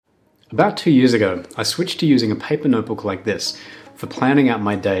About 2 years ago, I switched to using a paper notebook like this for planning out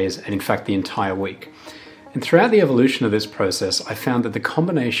my days and in fact the entire week. And throughout the evolution of this process, I found that the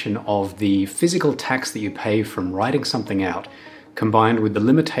combination of the physical tax that you pay from writing something out, combined with the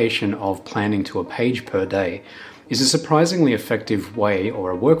limitation of planning to a page per day, is a surprisingly effective way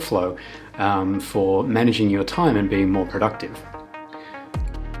or a workflow for managing your time and being more productive.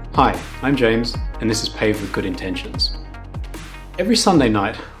 Hi, I'm James, and this is Paved with Good Intentions. Every Sunday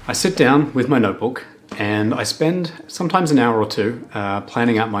night, I sit down with my notebook and I spend sometimes an hour or two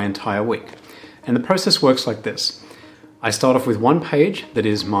planning out my entire week. And the process works like this. I start off with one page that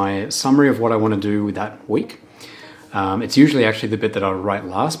is my summary of what I want to do with that week. It's usually actually the bit that I'll write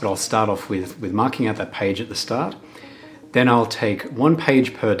last, but I'll start off with marking out that page at the start. Then I'll take one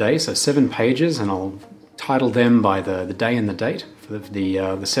page per day, so 7 pages, and I'll title them by the day and the date for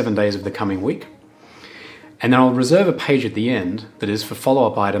the 7 days of the coming week. And then I'll reserve a page at the end that is for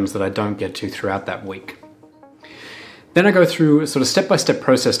follow-up items that I don't get to throughout that week. Then I go through a sort of step-by-step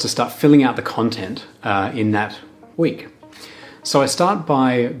process to start filling out the content in that week. So I start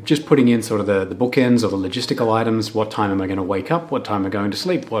by just putting in sort of the bookends or the logistical items. What time am I going to wake up? What time am I going to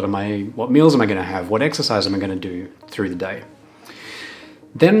sleep? What meals am I going to have? What exercise am I going to do through the day?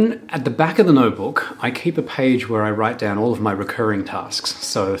 Then at the back of the notebook, I keep a page where I write down all of my recurring tasks.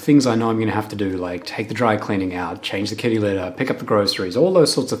 So things I know I'm going to have to do, like take the dry cleaning out, change the kitty litter, pick up the groceries, all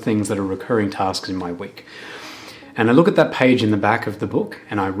those sorts of things that are recurring tasks in my week. And I look at that page in the back of the book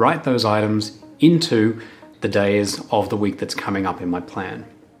and I write those items into the days of the week that's coming up in my plan.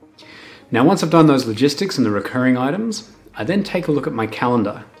 Now, once I've done those logistics and the recurring items, I then take a look at my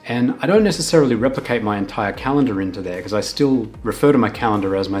calendar, and I don't necessarily replicate my entire calendar into there because I still refer to my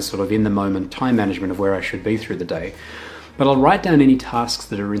calendar as my sort of in-the-moment time management of where I should be through the day. But I'll write down any tasks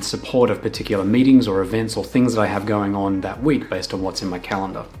that are in support of particular meetings or events or things that I have going on that week based on what's in my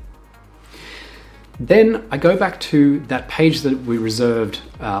calendar. Then I go back to that page that we reserved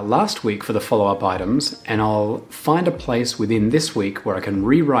last week for the follow-up items, and I'll find a place within this week where I can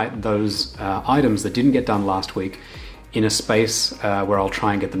rewrite those items that didn't get done last week in a space where I'll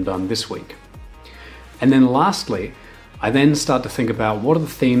try and get them done this week. And then lastly, I then start to think about what are the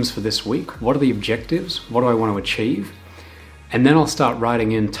themes for this week, what are the objectives, what do I want to achieve, and then I'll start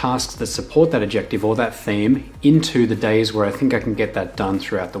writing in tasks that support that objective or that theme into the days where I think I can get that done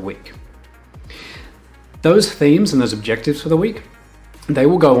throughout the week. Those themes and those objectives for the week, they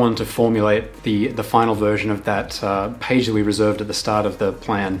will go on to formulate the final version of that page that we reserved at the start of the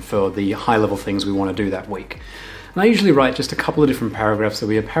plan for the high-level things we want to do that week. And I usually write just a couple of different paragraphs. There'll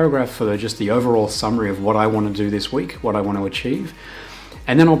be a paragraph for just the overall summary of what I want to do this week, what I want to achieve.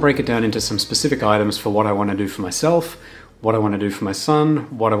 And then I'll break it down into some specific items for what I want to do for myself, what I want to do for my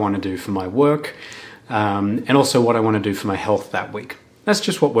son, what I want to do for my work, and also what I want to do for my health that week. That's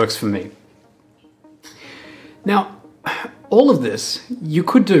just what works for me. Now, all of this you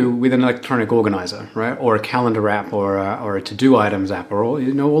could do with an electronic organizer, right? Or a calendar app, or a to-do items app, or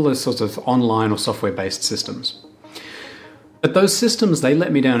all those sorts of online or software-based systems. But those systems, they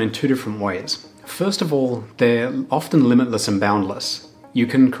let me down in 2 different ways. First of all, they're often limitless and boundless. You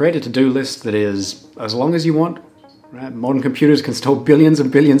can create a to-do list that is as long as you want. Right? Modern computers can store billions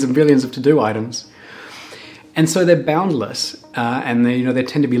and billions and billions of to-do items. And so they're boundless, and they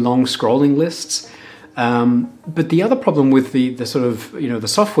tend to be long scrolling lists. But the other problem with the sort of, the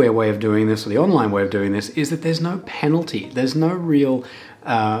software way of doing this or the online way of doing this is that there's no penalty. There's no real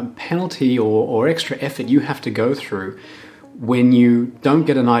penalty or extra effort you have to go through when you don't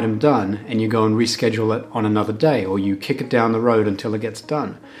get an item done and you go and reschedule it on another day, or you kick it down the road until it gets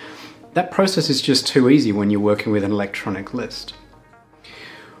done. That process is just too easy when you're working with an electronic list.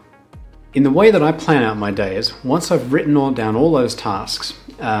 In the way that I plan out my days, once I've written down all those tasks,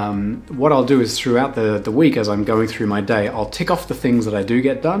 what I'll do is throughout the week as I'm going through my day, I'll tick off the things that I do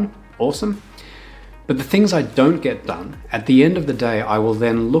get done. Awesome. But the things I don't get done, at the end of the day, I will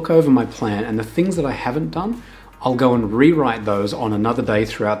then look over my plan, and the things that I haven't done, I'll go and rewrite those on another day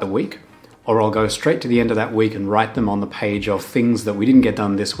throughout the week, or I'll go straight to the end of that week and write them on the page of things that we didn't get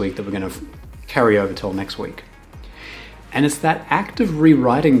done this week that we're going to carry over till next week. And it's that act of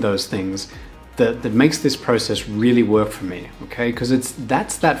rewriting those things that makes this process really work for me, okay? Because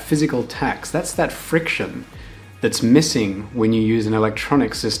that's that physical tax, that's that friction that's missing when you use an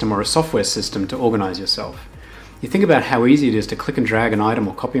electronic system or a software system to organize yourself. You think about how easy it is to click and drag an item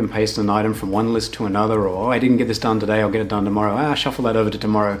or copy and paste an item from one list to another, or, oh, I didn't get this done today, I'll get it done tomorrow. Shuffle that over to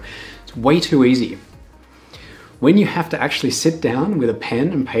tomorrow. It's way too easy. When you have to actually sit down with a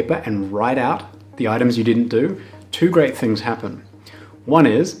pen and paper and write out the items you didn't do, 2 great things happen. One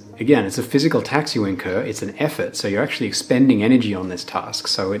is, again, it's a physical tax you incur, it's an effort, so you're actually expending energy on this task.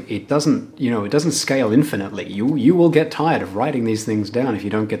 So it doesn't, it doesn't scale infinitely. You will get tired of writing these things down if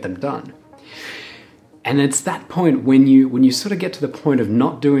you don't get them done. And it's that point when you sort of get to the point of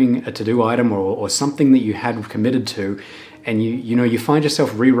not doing a to-do item or something that you had committed to, and you find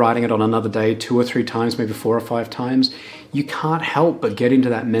yourself rewriting it on another day 2 or 3 times, maybe 4 or 5 times, you can't help but get into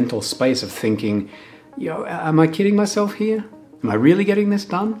that mental space of thinking, am I kidding myself here? Am I really getting this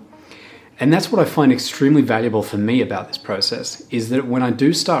done? And that's what I find extremely valuable for me about this process, is that when I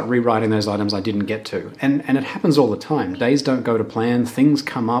do start rewriting those items I didn't get to, and it happens all the time, days don't go to plan, things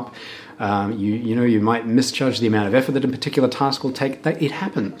come up, you might misjudge the amount of effort that a particular task will take. It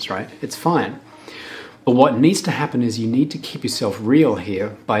happens, right? It's fine. But what needs to happen is you need to keep yourself real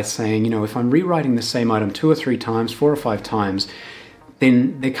here by saying, if I'm rewriting the same item 2 or 3 times, 4 or 5 times,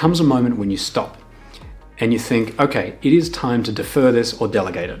 then there comes a moment when you stop and you think, okay, it is time to defer this or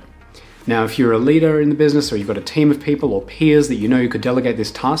delegate it. Now, if you're a leader in the business or you've got a team of people or peers that you could delegate this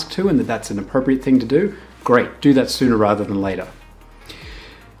task to and that's an appropriate thing to do, great, do that sooner rather than later.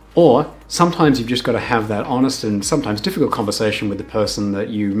 Or sometimes you've just got to have that honest and sometimes difficult conversation with the person that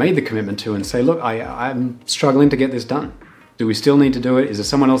you made the commitment to and say, look, I'm struggling to get this done. Do we still need to do it? Is there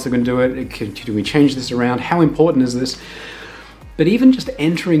someone else that can do it? Can we change this around? How important is this? But even just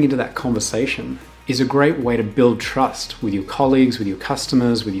entering into that conversation is a great way to build trust with your colleagues, with your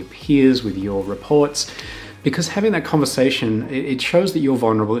customers, with your peers, with your reports, because having that conversation, it shows that you're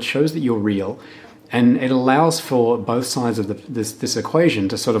vulnerable, it shows that you're real, and it allows for both sides of this equation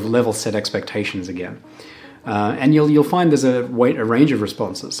to sort of level set expectations again. And you'll find there's a range of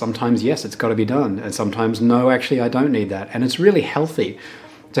responses. Sometimes, yes, it's got to be done, and sometimes, no, actually, I don't need that. And it's really healthy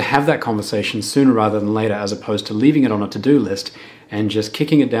to have that conversation sooner rather than later, as opposed to leaving it on a to-do list and just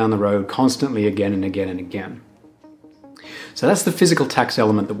kicking it down the road constantly again and again and again. So that's the physical tax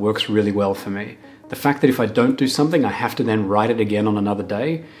element that works really well for me. The fact that if I don't do something, I have to then write it again on another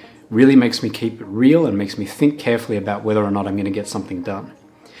day really makes me keep it real and makes me think carefully about whether or not I'm going to get something done.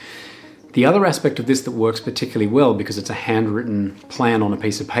 The other aspect of this that works particularly well, because it's a handwritten plan on a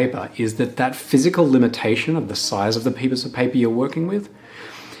piece of paper, is that physical limitation of the size of the piece of paper you're working with,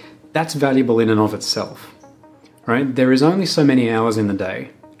 that's valuable in and of itself. Right? There is only so many hours in the day,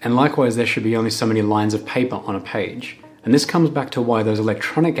 and likewise there should be only so many lines of paper on a page. And this comes back to why those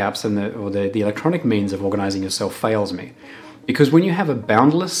electronic apps and the electronic means of organizing yourself fails me. Because when you have a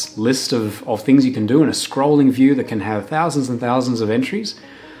boundless list of things you can do in a scrolling view that can have thousands and thousands of entries,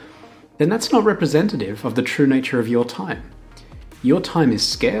 then that's not representative of the true nature of your time. Your time is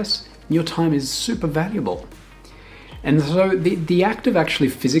scarce, and your time is super valuable. And so the act of actually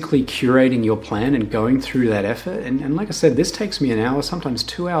physically curating your plan and going through that effort, and like I said, this takes me an hour, sometimes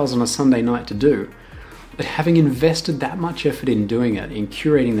 2 hours on a Sunday night to do, but having invested that much effort in doing it, in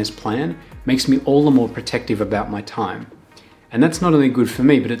curating this plan, makes me all the more protective about my time. And that's not only good for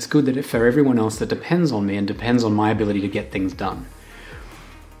me, but it's good for everyone else that depends on me and depends on my ability to get things done.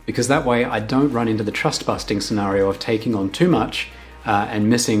 Because that way I don't run into the trust-busting scenario of taking on too much and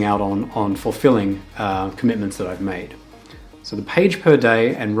missing out on fulfilling commitments that I've made. So the page per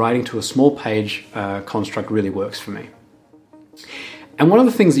day and writing to a small page construct really works for me. And one of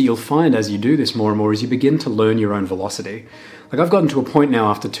the things that you'll find as you do this more and more is you begin to learn your own velocity. Like I've gotten to a point now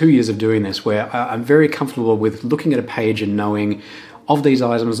after 2 years of doing this where I'm very comfortable with looking at a page and knowing of these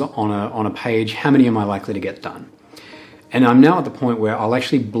items on a page, how many am I likely to get done? And I'm now at the point where I'll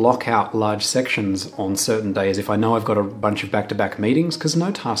actually block out large sections on certain days if I know I've got a bunch of back-to-back meetings, because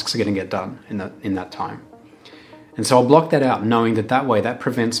no tasks are going to get done in that time. And so I'll block that out, knowing that way that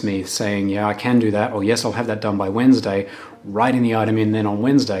prevents me saying, yeah, I can do that, or yes, I'll have that done by Wednesday, writing the item in then on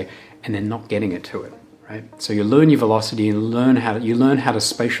Wednesday, and then not getting it to it. Right? So you learn your velocity, you learn how to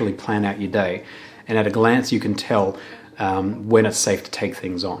spatially plan out your day, and at a glance you can tell when it's safe to take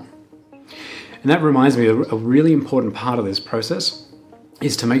things on. And that reminds me, a really important part of this process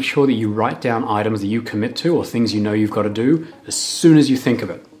is to make sure that you write down items that you commit to or things you know you've got to do as soon as you think of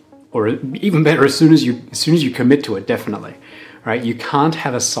it, or even better, as soon as you commit to it, definitely. Right? You can't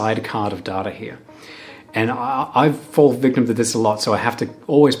have a sidecar of data here. And I fall victim to this a lot, so I have to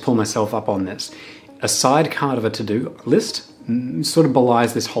always pull myself up on this. A sidecar of a to-do list sort of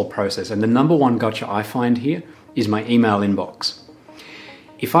belies this whole process. And the number one gotcha I find here is my email inbox.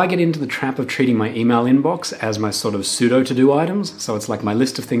 If I get into the trap of treating my email inbox as my sort of pseudo to-do items, so it's like my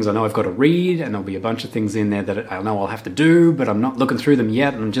list of things I know I've got to read, and there'll be a bunch of things in there that I know I'll have to do, but I'm not looking through them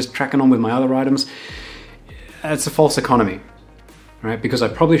yet, and I'm just tracking on with my other items, it's a false economy, right? Because I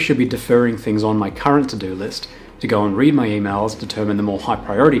probably should be deferring things on my current to-do list to go and read my emails, determine the more high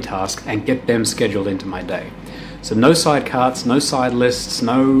priority tasks, and get them scheduled into my day. So no side carts, no side lists,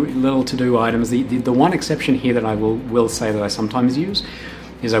 no little to-do items. The one exception here that I will say that I sometimes use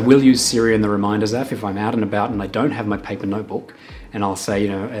is I will use Siri and the Reminders app if I'm out and about and I don't have my paper notebook. And I'll say,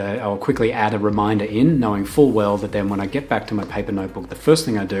 I'll quickly add a reminder in, knowing full well that then when I get back to my paper notebook, the first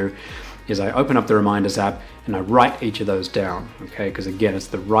thing I do is I open up the Reminders app and I write each of those down, okay? Because again, it's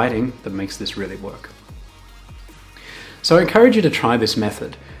the writing that makes this really work. So I encourage you to try this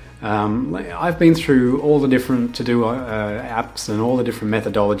method. I've been through all the different to-do apps and all the different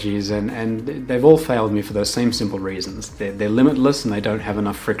methodologies, and they've all failed me for those same simple reasons. They're limitless and they don't have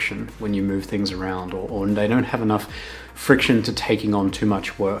enough friction when you move things around, or they don't have enough friction to taking on too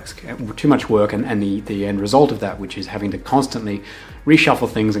much work and the end result of that, which is having to constantly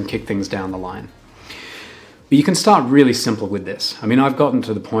reshuffle things and kick things down the line. But you can start really simple with this. I mean, I've gotten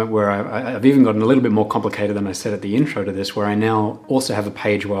to the point where I've even gotten a little bit more complicated than I said at the intro to this, where I now also have a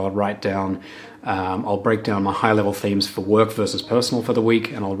page where I'll write down, I'll break down my high-level themes for work versus personal for the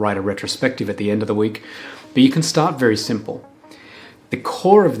week, and I'll write a retrospective at the end of the week. But you can start very simple. The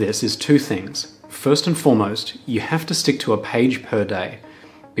core of this is two things. First and foremost, you have to stick to a page per day,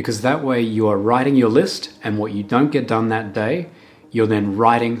 because that way you are writing your list, and what you don't get done that day, you're then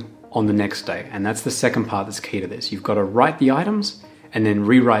writing on the next day. And that's the second part that's key to this. You've got to write the items and then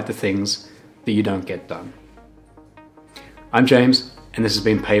rewrite the things that you don't get done. I'm James, and this has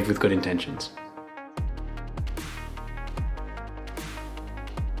been Paved with Good Intentions.